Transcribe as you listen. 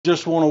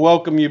Just want to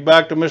welcome you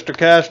back to Mr.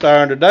 Cast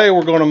Iron. Today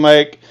we're going to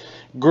make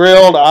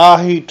grilled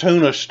ahi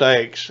tuna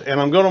steaks, and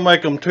I'm going to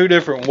make them two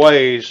different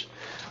ways.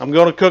 I'm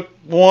going to cook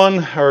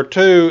one or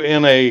two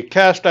in a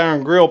cast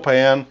iron grill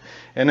pan,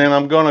 and then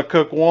I'm going to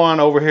cook one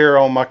over here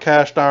on my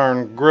cast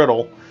iron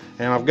griddle.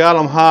 And I've got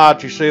them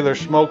hot. You see they're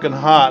smoking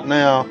hot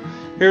now.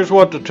 Here's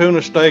what the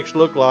tuna steaks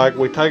look like.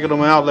 We taken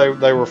them out.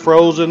 They were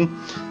frozen,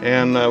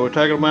 and we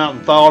taken them out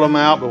and thawed them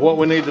out. But what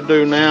we need to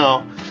do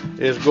now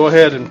is go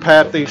ahead and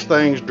pat these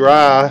things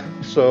dry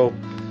so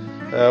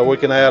we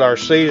can add our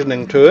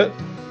seasoning to it.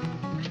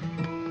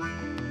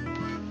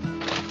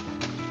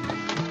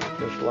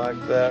 Just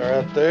like that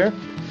right there.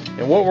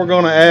 And what we're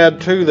going to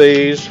add to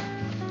these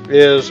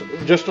is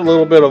just a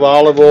little bit of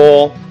olive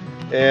oil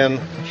and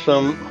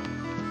some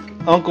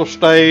Uncle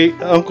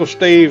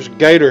Steve's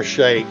Gator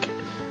shake.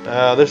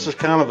 This is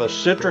kind of a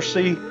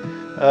citrusy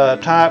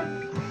type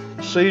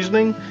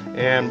seasoning,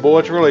 and boy,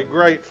 it's really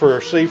great for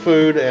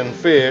seafood and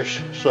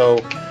fish. So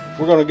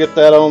we're going to get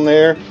that on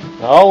there.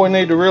 Now, all we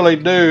need to really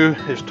do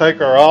is take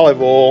our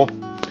olive oil.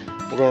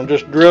 We're going to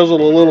just drizzle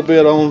a little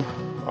bit on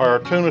our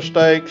tuna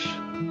steaks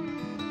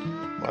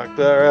like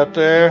that right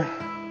there,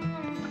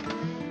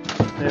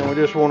 and we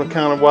just want to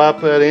kind of wipe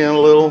that in a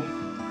little.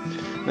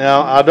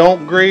 Now, I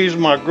don't grease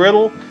my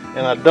griddle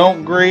and I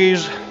don't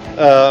grease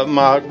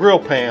my grill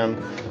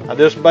pan. I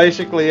just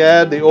basically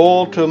add the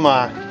oil to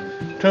my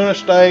tuna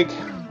steak,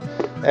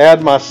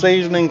 add my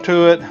seasoning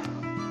to it,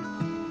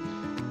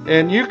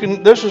 and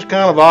this is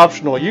kind of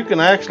optional. You can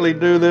actually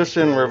do this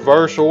in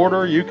reverse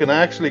order. You can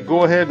actually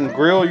go ahead and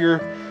grill your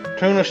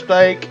tuna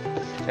steak,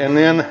 and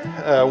then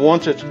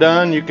once it's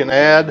done, you can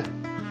add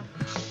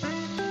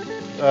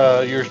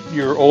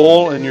your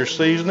oil and your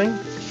seasoning.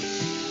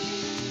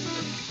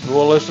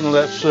 We'll listen to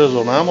that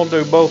sizzle. Now I'm going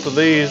to do both of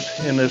these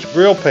in this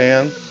grill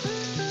pan,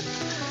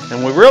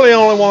 and we really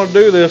only want to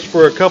do this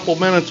for a couple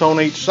minutes on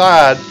each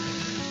side.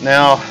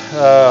 Now,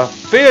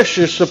 fish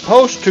is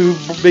supposed to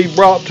be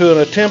brought to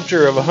a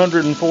temperature of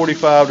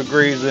 145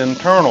 degrees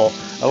internal.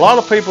 A lot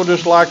of people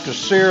just like to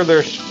sear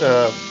their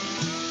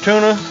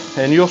tuna,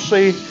 and you'll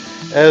see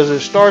as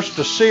it starts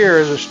to sear,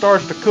 as it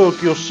starts to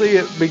cook, you'll see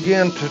it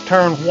begin to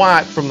turn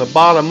white from the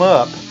bottom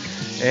up,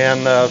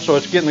 and so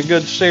it's getting a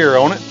good sear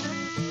on it.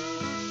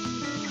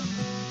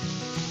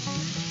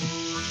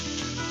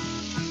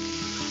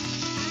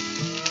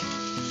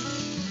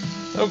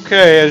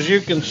 Okay, as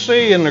you can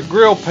see in the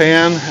grill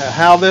pan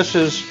how this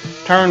is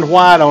turned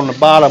white on the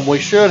bottom, we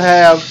should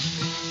have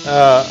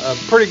a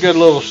pretty good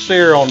little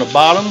sear on the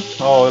bottom.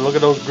 Oh, look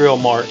at those grill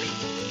marks.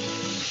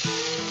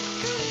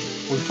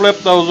 We flip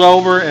those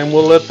over and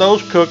we'll let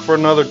those cook for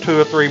another 2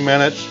 or 3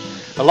 minutes.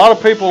 A lot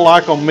of people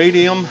like them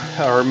medium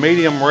or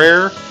medium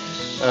rare,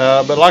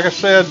 but like I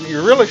said,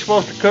 you're really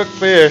supposed to cook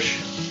fish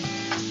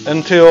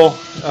until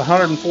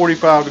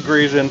 145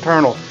 degrees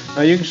internal.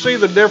 Now you can see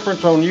the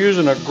difference on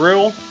using a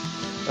griddle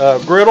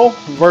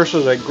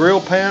versus a grill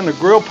pan. The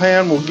grill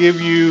pan will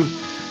give you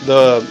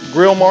the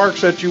grill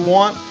marks that you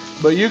want,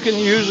 but you can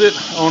use it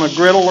on a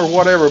griddle or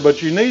whatever,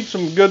 but you need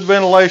some good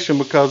ventilation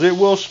because it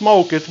will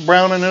smoke. It's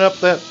browning up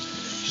that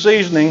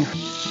seasoning.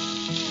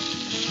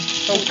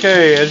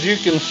 Okay, as you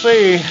can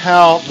see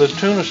how the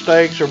tuna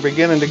steaks are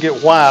beginning to get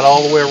white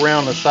all the way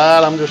around the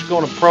side. I'm just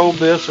going to probe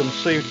this and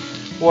see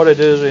what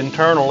it is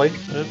internally.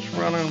 It's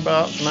running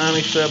about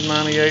 97,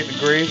 98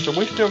 degrees, so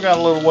we still got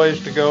a little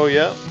ways to go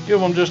yet.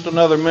 Give them just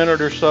another minute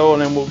or so,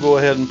 and then we'll go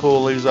ahead and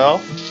pull these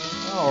off.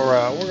 All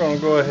right, we're going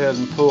to go ahead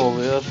and pull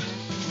this.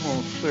 I'm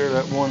going to sear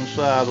that one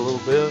side a little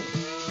bit.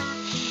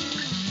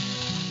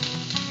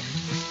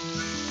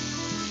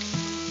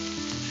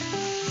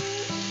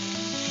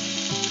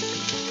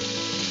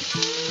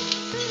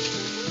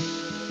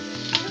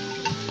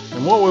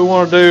 And what we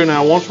want to do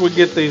now, once we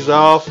get these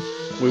off,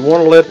 we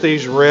want to let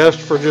these rest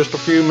for just a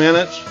few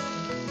minutes.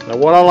 Now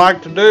what I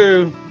like to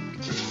do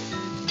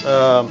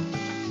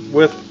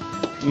with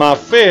my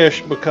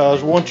fish,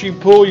 because once you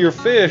pull your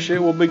fish, it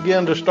will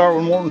begin to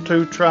start wanting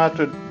to try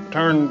to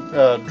turn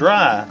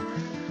dry.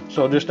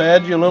 So just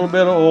add you a little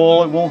bit of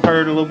oil. It won't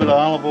hurt. A little bit of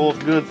olive oil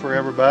is good for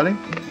everybody.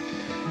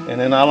 And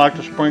then I like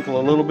to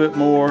sprinkle a little bit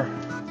more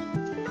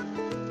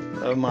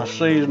of my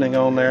seasoning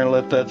on there and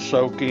let that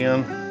soak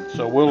in.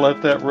 So we'll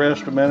let that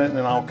rest a minute, and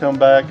then I'll come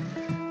back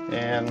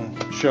and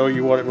show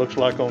you what it looks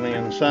like on the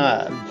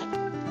inside.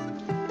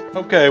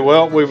 Okay,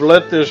 well, we've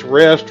let this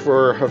rest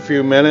for a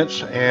few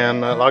minutes,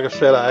 and like I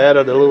said, I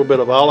added a little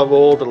bit of olive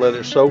oil to let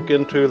it soak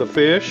into the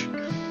fish,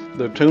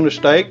 the tuna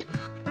steak,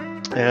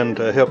 and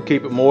to help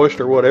keep it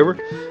moist or whatever.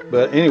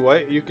 But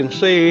anyway, you can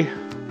see,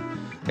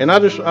 and I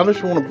just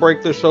want to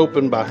break this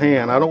open by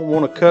hand. I don't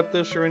want to cut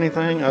this or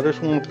anything. I just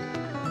want to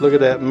look at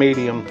that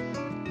medium.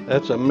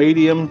 That's a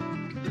medium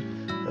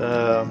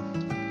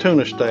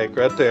tuna steak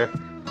right there.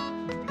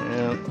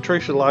 And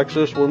Tricia likes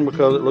this one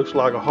because it looks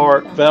like a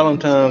heart.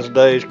 Valentine's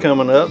Day is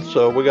coming up,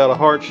 so we got a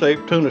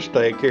heart-shaped tuna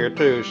steak here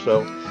too.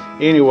 So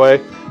anyway,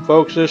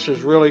 folks, this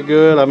is really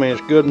good. I mean,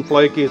 it's good and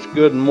flaky. It's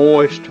good and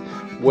moist.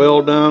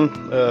 Well done.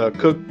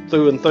 Cooked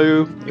through and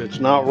through. It's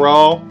not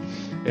raw.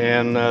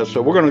 And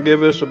so we're going to give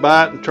this a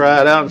bite and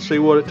try it out and see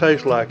what it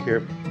tastes like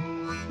here.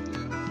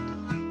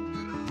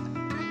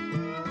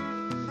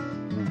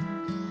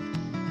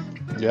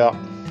 Yeah.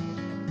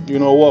 You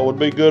know what would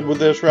be good with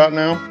this right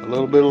now? A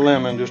little bit of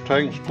lemon. Just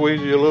take and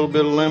squeeze you a little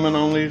bit of lemon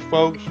on these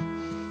folks,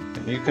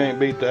 and you can't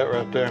beat that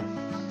right there.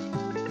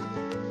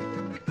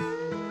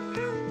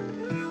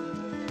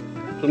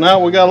 So now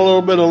we got a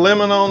little bit of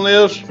lemon on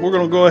this. We're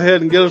going to go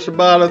ahead and get us a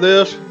bite of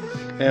this,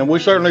 and we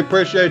certainly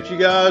appreciate you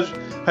guys.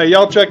 Hey,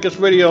 y'all check this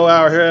video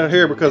out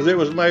here because it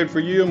was made for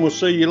you, and we'll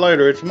see you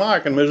later. It's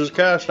Mike and Mrs.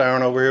 Cast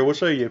Iron over here. We'll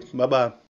see you. Bye-bye.